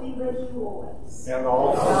Lord be with you always. And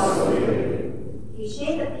also with you. You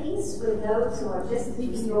share the peace with those who are just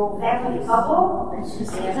in your family bubble, and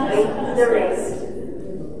wait the rest.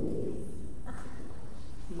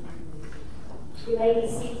 You may be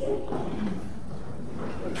seated.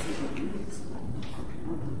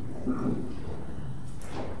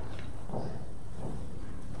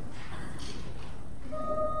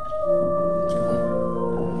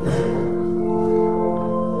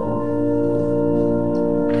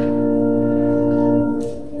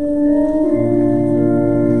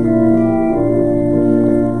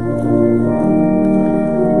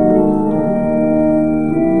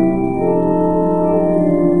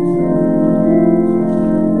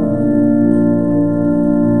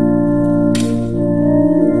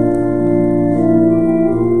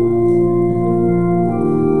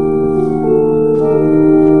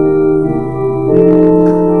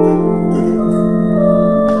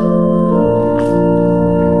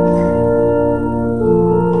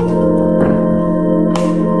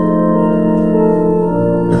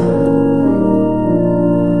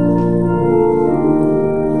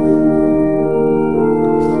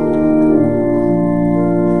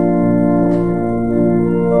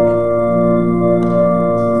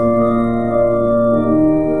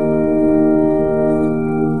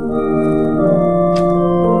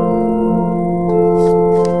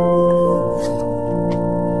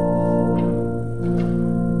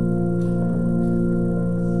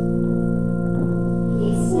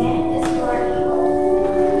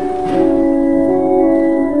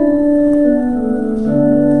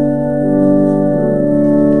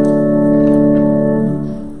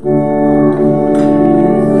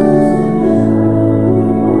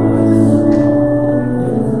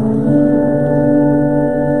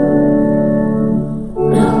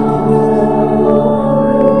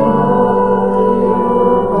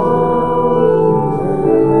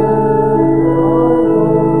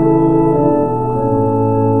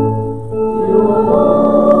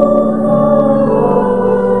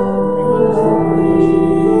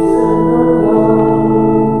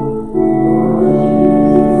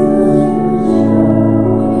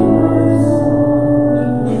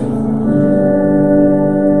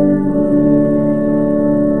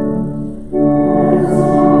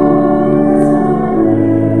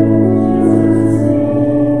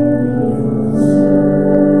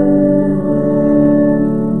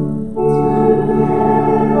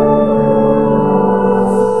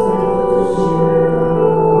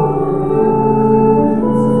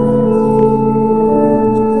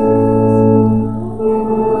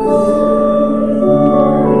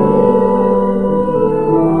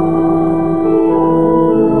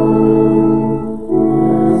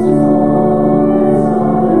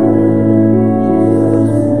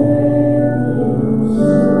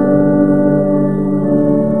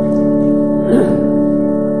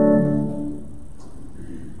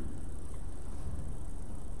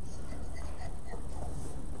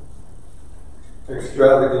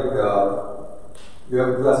 You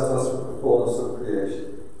have blessed us with the fullness of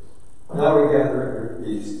creation. Now we gather at your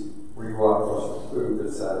feast, where you offer us the food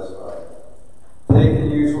that satisfies. Take and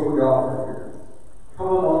use what we offer here. Come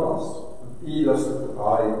among us and feed us with the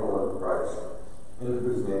body and blood of Christ, in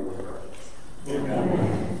whose name we pray.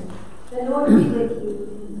 Amen. The Lord be with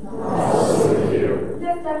you. Also with you.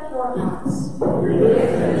 Lift up your hearts. We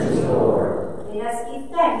lift them to the Lord. Let us give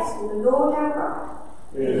thanks to the Lord our God.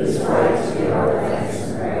 It is right to give our thanks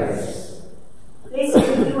and praise.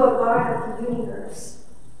 Blessed be you, O God of the universe.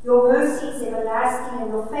 Your mercy is everlasting,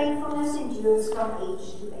 and your faithfulness endures from age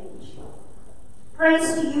to age.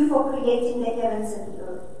 Praise to you for creating the heavens and the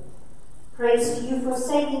earth. Praise to you for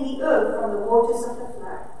saving the earth from the waters of the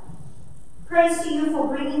flood. Praise to you for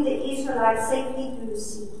bringing the Israelites safely through the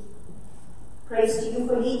sea. Praise to you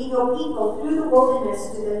for leading your people through the wilderness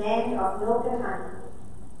to the land of milk and honey.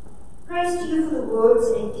 Praise to you for the words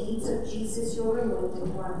and deeds of Jesus, your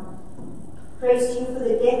anointed one. Praise to you for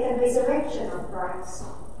the death and resurrection of Christ.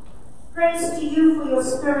 Praise to you for your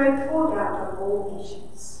Spirit poured out on all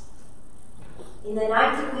nations. In the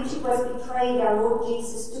night in which he was betrayed, our Lord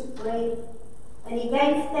Jesus took bread, and he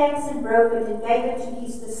gave thanks and broke it and gave it to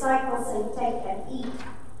his disciples, saying, "Take and eat.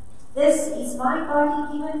 This is my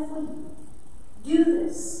body given for you. Do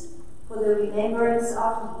this for the remembrance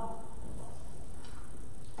of me."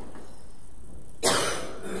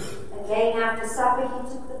 Again after supper he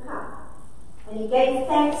took the cup, and he gave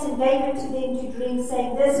thanks and gave it to them to drink,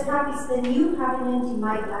 saying, "This cup is the new covenant in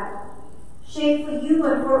my blood, shed for you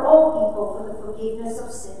and for all people for the forgiveness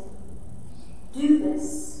of sin. Do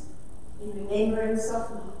this in remembrance of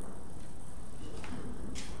me."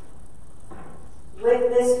 With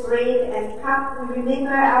this bread and cup we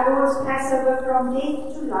remember our Lord's Passover from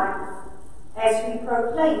death to life, as we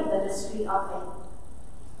proclaim the mystery of faith.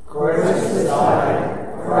 Christ is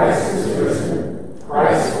died, Christ is risen,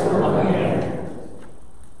 Christ will come again.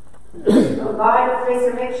 O God of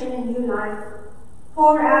resurrection and new life,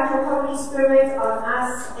 pour out your Holy Spirit on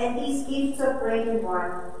us and these gifts of bread and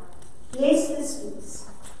wine. Bless this feast.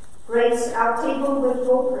 Grace our table with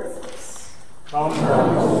your presence. Come,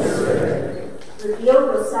 Holy Spirit. Reveal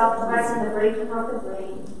yourself to us in the breaking of the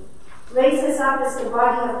bread. Raise us up as the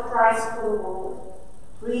body of Christ for the world.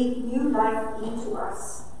 Breathe new life into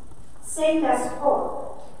us. Send us forth,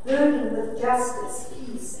 burning with justice,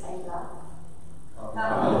 peace, and love.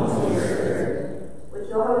 Come, Holy Spirit. With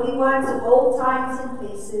your holy ones of all times and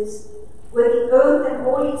places, with the earth and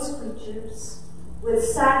all its creatures, with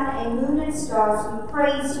sun and moon and stars, we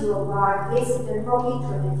praise you, O God, blessed and holy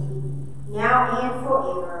Trinity, now and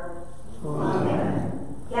forever.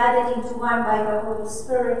 Amen. Gathered into one by the Holy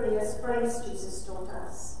Spirit, let us praise Jesus taught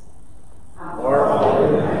us. Our Father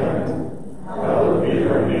in heaven, hallowed be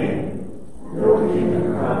your name. Your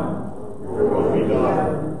kingdom come, your will be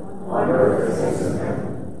done, on earth as in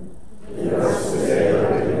heaven. Give us today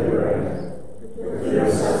our daily bread. Forgive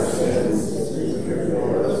us our sins as we forgive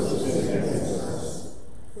those who sin against us.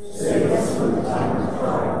 Save us from the time of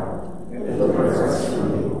trial, and deliver us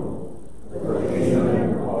from evil. For the kingdom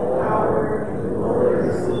and all power and the glory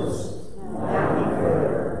and grace, now and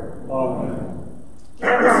forever. Amen. Give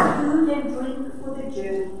us food and drink for the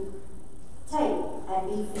journey. Take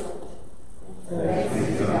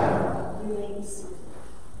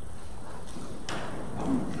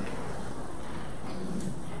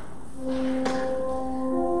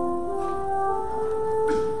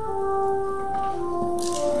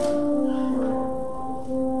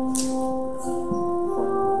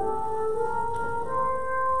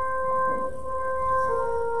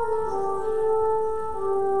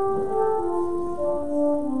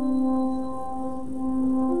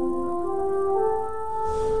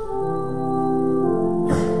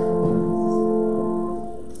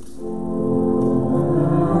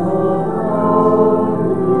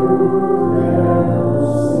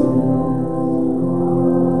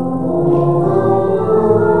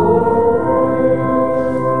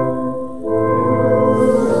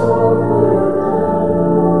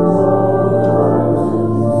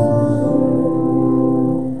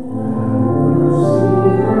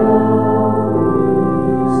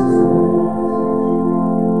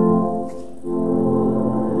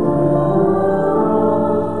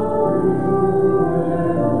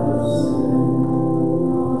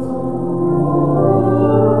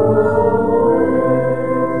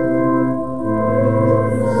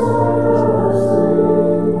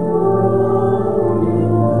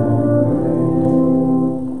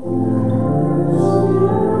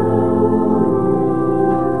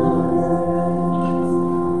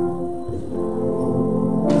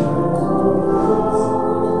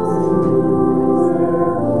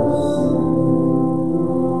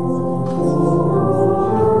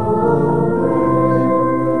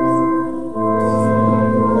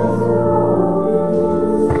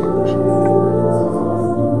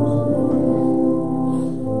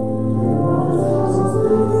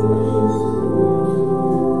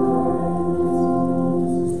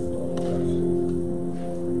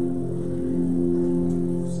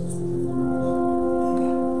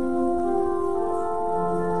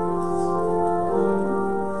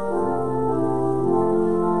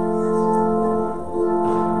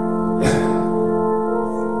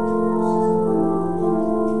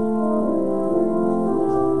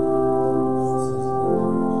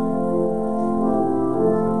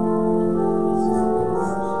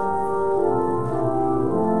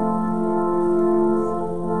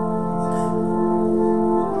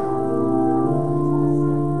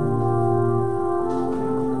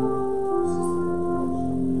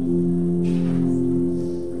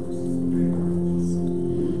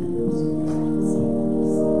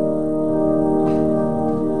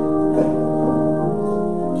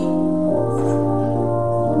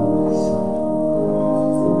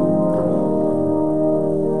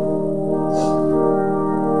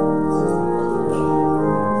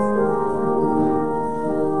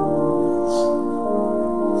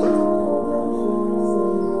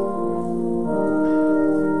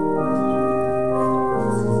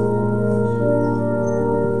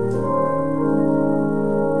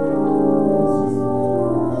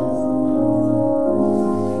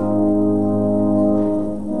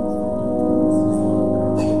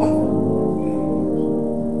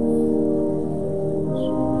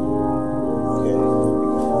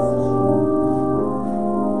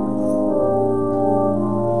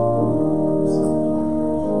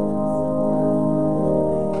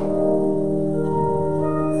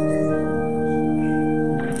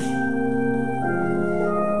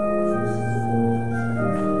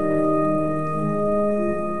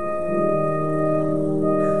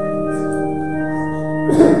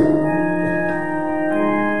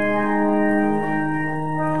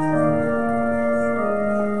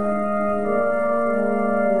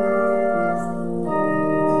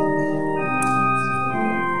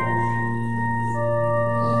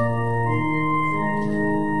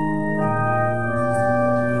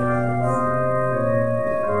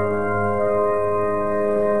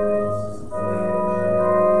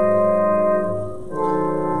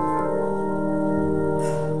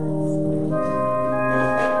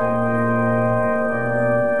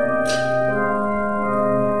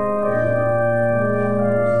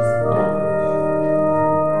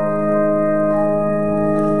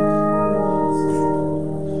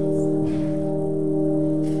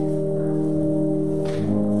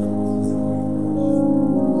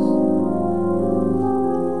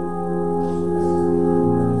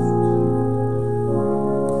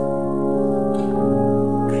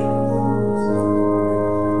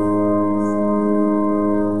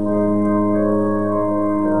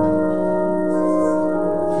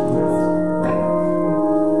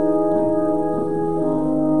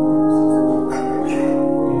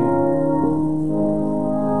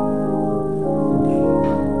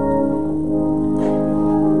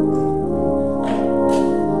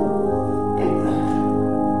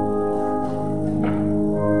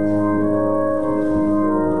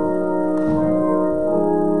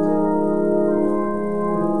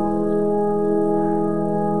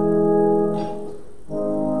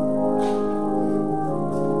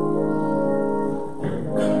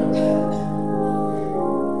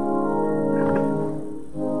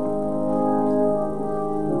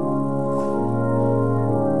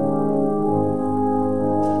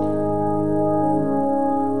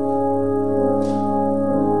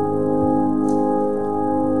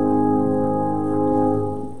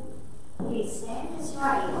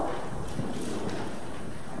Israel.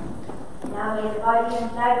 Now may the body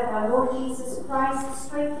and blood of our Lord Jesus Christ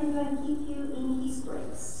strengthen you and keep you in his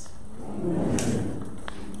grace. Amen.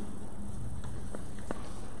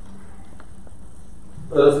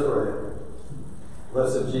 Let us pray.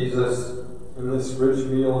 Blessed Jesus, in this rich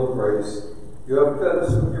meal of grace, you have fed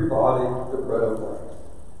us with your body, the bread of life.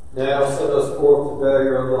 Now send us forth to bear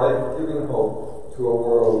your life-giving hope to a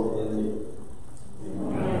world in need.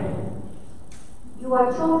 Amen. You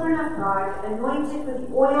are children of God, anointed with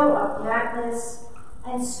the oil of gladness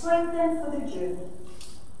and strengthened for the journey.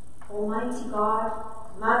 Almighty God,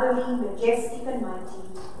 motherly, majestic, and mighty,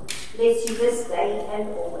 bless you this day and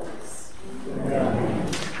always. Amen.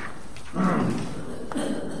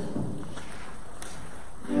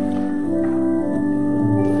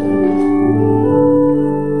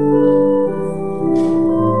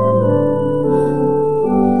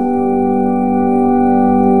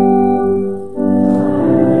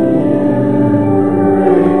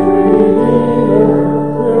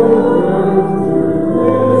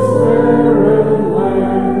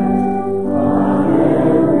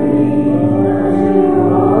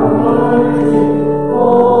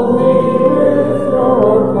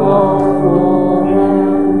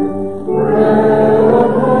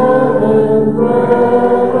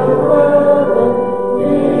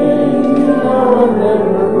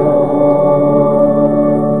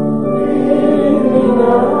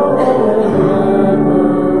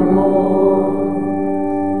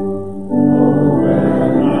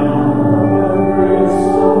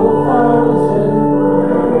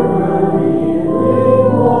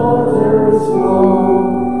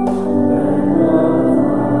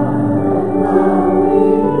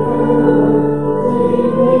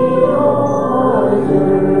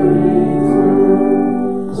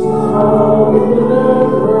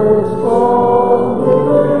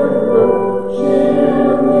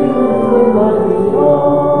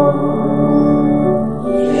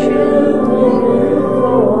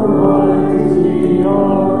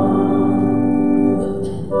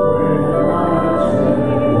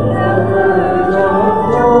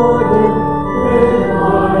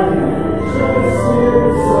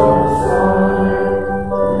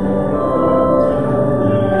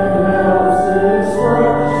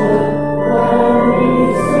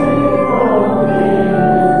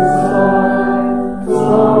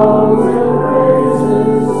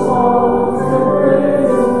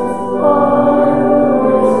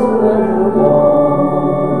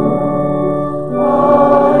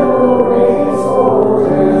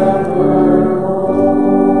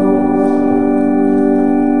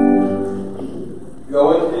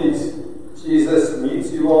 Jesus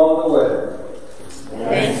meets you on the way.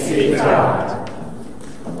 Thanks be to God.